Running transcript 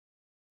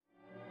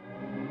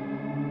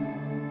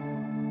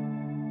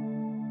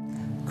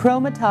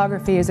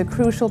Chromatography is a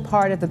crucial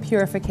part of the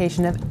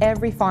purification of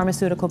every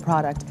pharmaceutical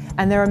product,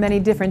 and there are many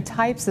different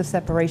types of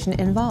separation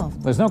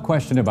involved. There's no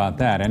question about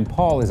that, and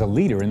PALL is a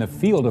leader in the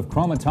field of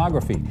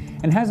chromatography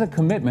and has a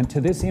commitment to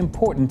this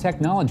important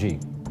technology.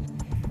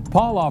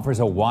 PALL offers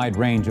a wide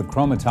range of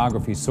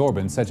chromatography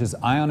sorbents such as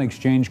ion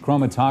exchange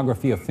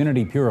chromatography,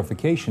 affinity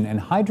purification, and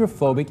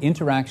hydrophobic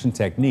interaction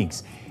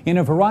techniques in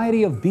a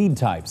variety of bead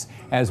types,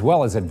 as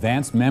well as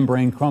advanced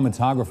membrane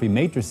chromatography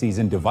matrices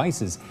and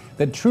devices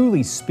that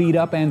truly speed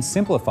up and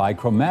simplify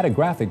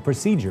chromatographic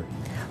procedure.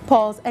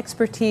 PALL's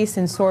expertise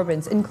in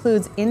sorbents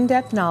includes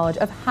in-depth knowledge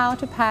of how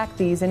to pack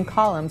these in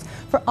columns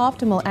for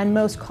optimal and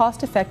most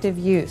cost-effective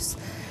use.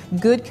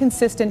 Good,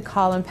 consistent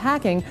column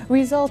packing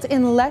results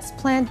in less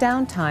plant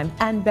downtime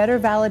and better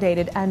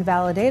validated and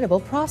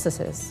validatable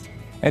processes.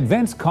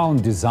 Advanced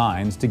column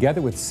designs,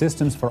 together with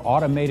systems for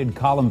automated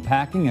column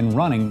packing and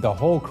running the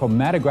whole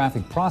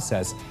chromatographic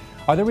process,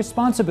 are the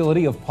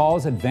responsibility of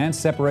PALL's Advanced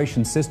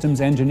Separation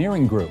Systems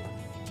Engineering Group.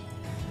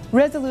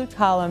 Resolute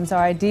columns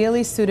are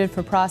ideally suited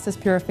for process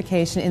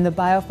purification in the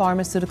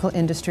biopharmaceutical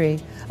industry.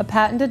 A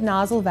patented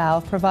nozzle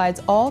valve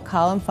provides all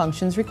column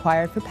functions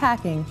required for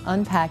packing,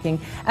 unpacking,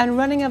 and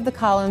running of the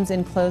columns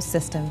in closed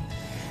system.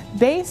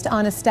 Based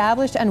on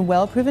established and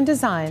well-proven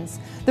designs,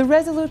 the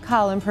Resolute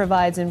column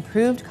provides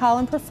improved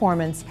column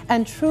performance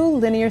and true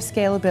linear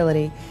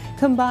scalability,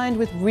 combined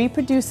with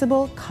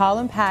reproducible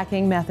column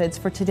packing methods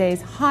for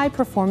today's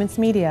high-performance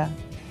media.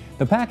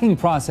 The packing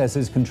process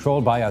is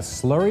controlled by a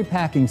slurry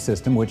packing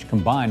system which,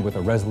 combined with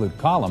a Resolute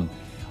column,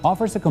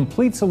 offers a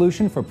complete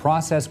solution for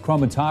process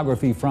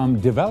chromatography from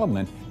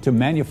development to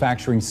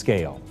manufacturing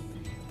scale.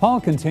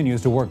 PALL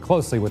continues to work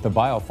closely with the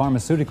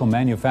biopharmaceutical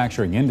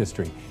manufacturing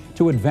industry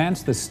to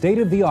advance the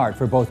state-of-the-art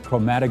for both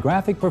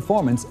chromatographic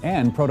performance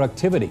and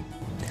productivity.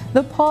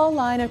 The PALL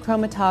line of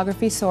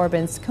chromatography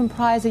sorbents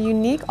comprise a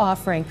unique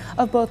offering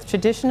of both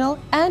traditional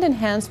and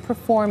enhanced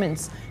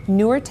performance,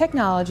 newer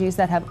technologies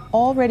that have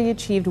already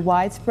achieved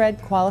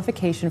widespread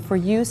qualification for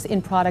use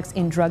in products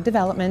in drug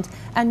development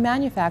and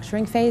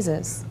manufacturing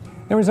phases.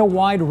 There is a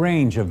wide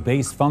range of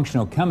base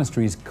functional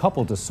chemistries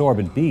coupled to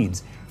sorbent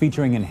beads,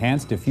 featuring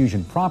enhanced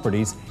diffusion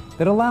properties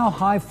that allow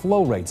high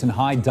flow rates and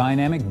high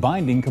dynamic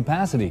binding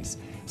capacities.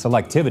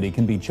 Selectivity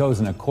can be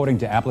chosen according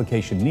to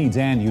application needs,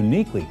 and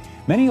uniquely,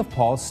 many of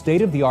PALL's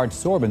state-of-the-art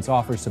sorbents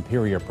offer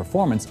superior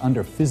performance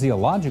under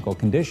physiological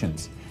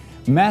conditions.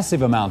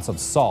 Massive amounts of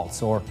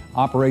salts or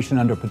operation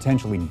under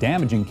potentially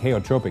damaging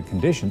chaotropic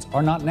conditions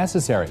are not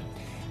necessary.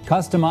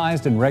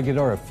 Customized and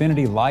regular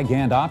affinity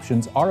ligand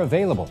options are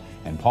available,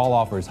 and PALL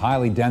offers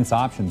highly dense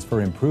options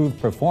for improved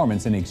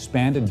performance in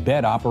expanded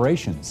bed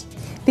operations.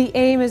 The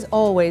aim is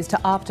always to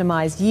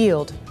optimize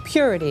yield,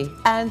 purity,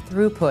 and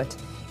throughput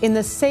in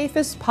the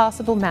safest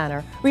possible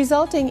manner,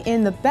 resulting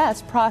in the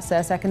best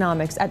process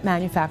economics at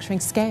manufacturing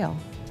scale.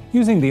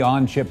 Using the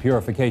on-chip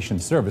purification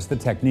service, the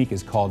technique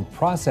is called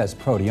process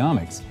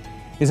proteomics,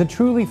 is a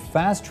truly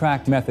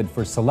fast-tracked method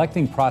for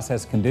selecting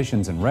process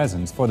conditions and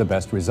resins for the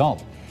best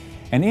result.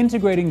 And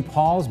integrating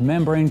PALL's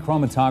membrane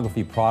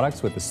chromatography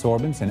products with the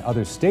sorbents and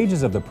other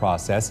stages of the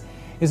process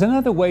is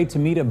another way to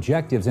meet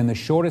objectives in the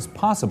shortest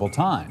possible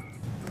time.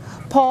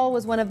 PALL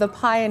was one of the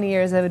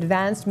pioneers of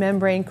advanced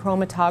membrane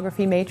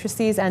chromatography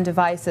matrices and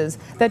devices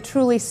that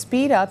truly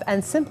speed up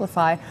and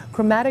simplify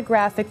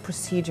chromatographic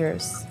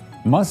procedures.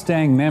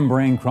 Mustang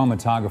membrane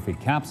chromatography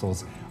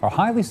capsules are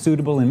highly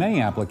suitable in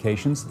many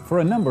applications for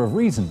a number of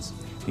reasons.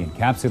 The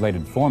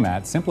encapsulated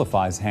format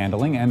simplifies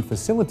handling and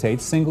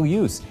facilitates single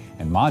use,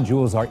 and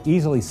modules are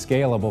easily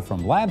scalable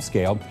from lab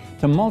scale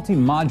to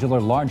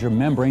multi-modular larger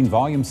membrane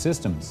volume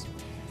systems.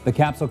 The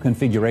capsule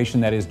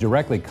configuration that is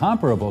directly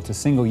comparable to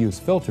single-use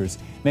filters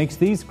makes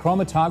these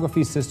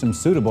chromatography systems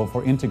suitable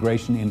for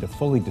integration into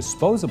fully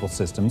disposable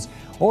systems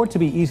or to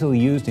be easily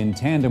used in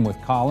tandem with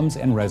columns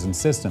and resin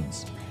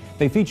systems.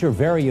 They feature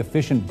very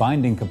efficient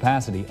binding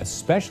capacity,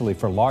 especially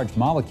for large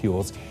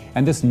molecules,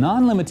 and this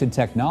non-limited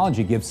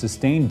technology gives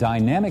sustained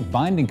dynamic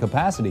binding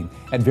capacity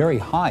at very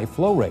high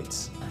flow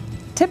rates.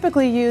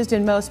 Typically used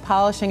in most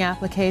polishing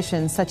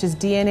applications such as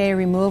DNA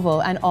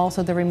removal and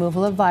also the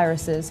removal of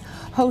viruses,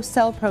 host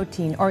cell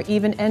protein, or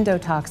even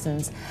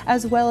endotoxins,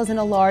 as well as in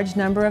a large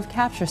number of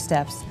capture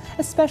steps,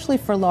 especially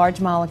for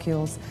large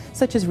molecules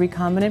such as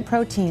recombinant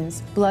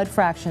proteins, blood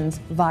fractions,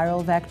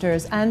 viral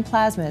vectors, and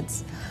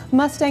plasmids.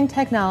 Mustang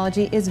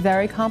technology is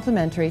very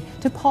complementary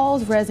to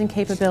PALL's resin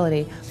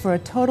capability for a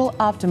total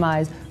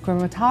optimized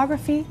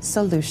chromatography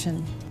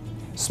solution.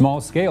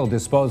 Small-scale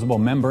disposable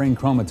membrane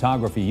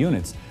chromatography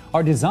units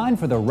are designed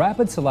for the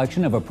rapid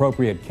selection of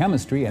appropriate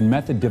chemistry and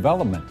method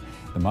development.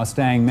 The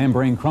Mustang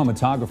membrane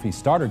chromatography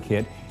starter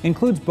kit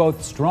includes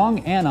both strong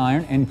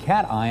anion and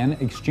cation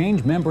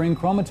exchange membrane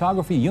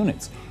chromatography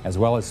units, as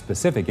well as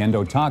specific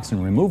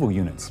endotoxin removal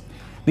units.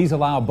 These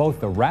allow both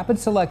the rapid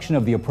selection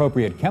of the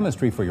appropriate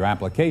chemistry for your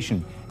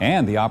application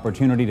and the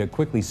opportunity to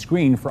quickly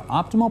screen for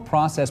optimal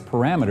process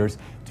parameters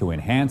to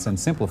enhance and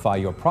simplify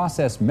your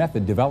process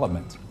method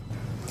development.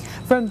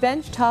 From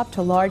benchtop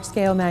to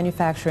large-scale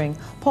manufacturing,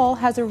 PALL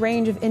has a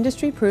range of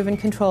industry-proven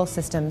control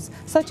systems,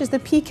 such as the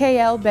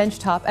PKL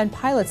benchtop and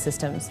pilot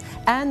systems,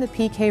 and the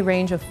PK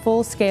range of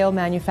full-scale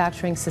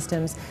manufacturing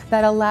systems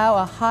that allow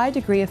a high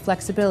degree of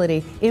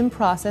flexibility in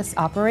process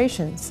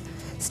operations.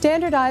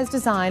 Standardized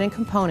design and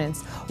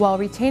components, while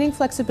retaining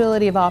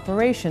flexibility of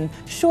operation,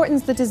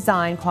 shortens the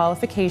design,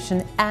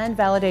 qualification, and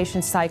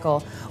validation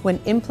cycle when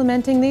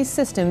implementing these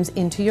systems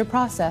into your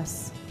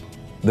process.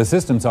 The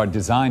systems are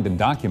designed and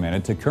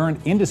documented to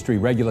current industry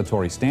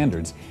regulatory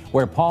standards,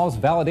 where PALL's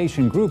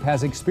validation group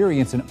has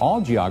experience in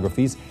all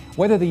geographies,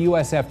 whether the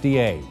US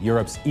FDA,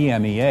 Europe's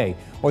EMEA,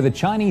 or the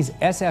Chinese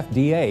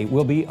SFDA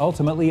will be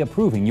ultimately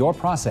approving your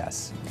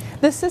process.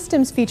 The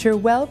systems feature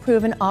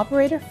well-proven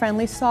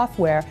operator-friendly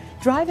software,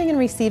 driving and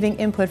receiving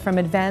input from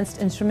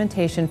advanced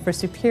instrumentation for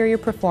superior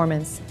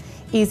performance.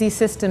 Easy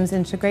systems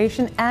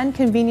integration and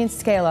convenient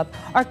scale-up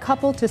are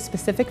coupled to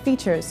specific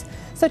features,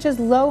 such as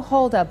low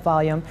hold-up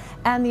volume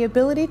and the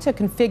ability to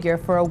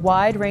configure for a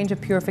wide range of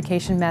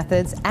purification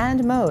methods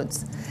and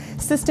modes.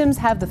 Systems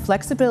have the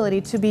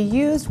flexibility to be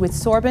used with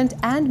sorbent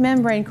and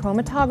membrane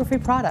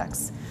chromatography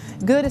products.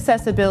 Good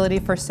accessibility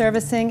for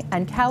servicing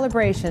and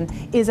calibration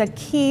is a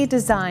key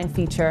design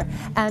feature,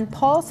 and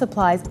PALL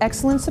supplies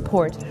excellent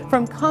support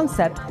from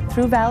concept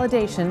through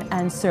validation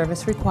and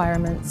service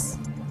requirements.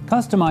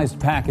 Customized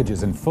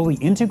packages and fully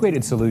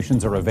integrated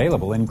solutions are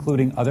available,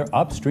 including other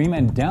upstream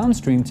and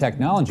downstream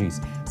technologies,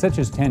 such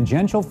as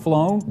tangential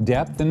flow,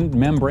 depth, and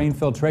membrane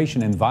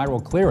filtration and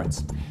viral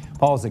clearance.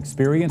 PALL's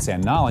experience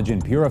and knowledge in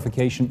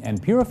purification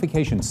and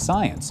purification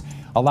science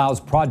allows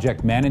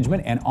project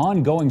management and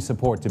ongoing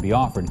support to be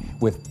offered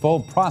with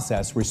full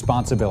process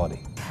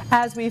responsibility.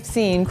 As we've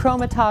seen,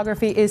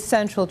 chromatography is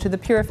central to the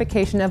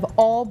purification of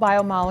all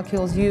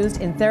biomolecules used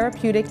in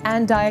therapeutic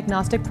and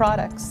diagnostic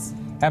products.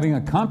 Having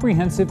a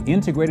comprehensive,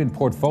 integrated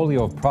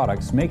portfolio of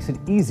products makes it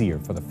easier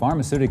for the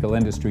pharmaceutical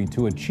industry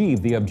to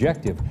achieve the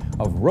objective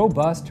of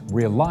robust,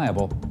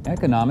 reliable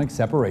economic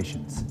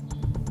separations.